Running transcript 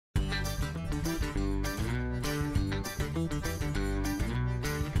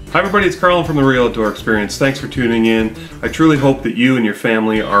Hi everybody, it's Carlin from the Real Outdoor Experience. Thanks for tuning in. I truly hope that you and your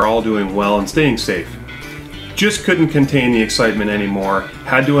family are all doing well and staying safe. Just couldn't contain the excitement anymore.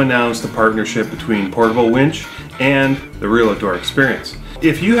 Had to announce the partnership between Portable Winch and the Real Outdoor Experience.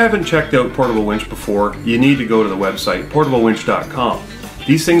 If you haven't checked out Portable Winch before, you need to go to the website, portablewinch.com.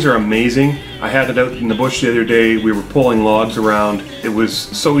 These things are amazing. I had it out in the bush the other day. We were pulling logs around. It was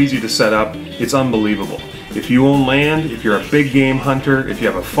so easy to set up. It's unbelievable. If you own land, if you're a big game hunter, if you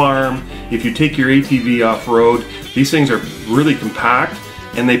have a farm, if you take your ATV off-road, these things are really compact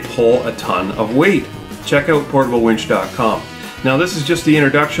and they pull a ton of weight. Check out portablewinch.com. Now this is just the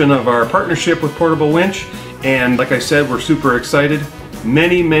introduction of our partnership with Portable Winch, and like I said, we're super excited.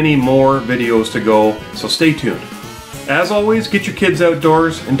 Many more videos to go, so stay tuned. As always, get your kids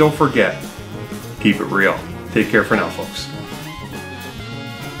outdoors and don't forget, keep it real. Take care for now, folks.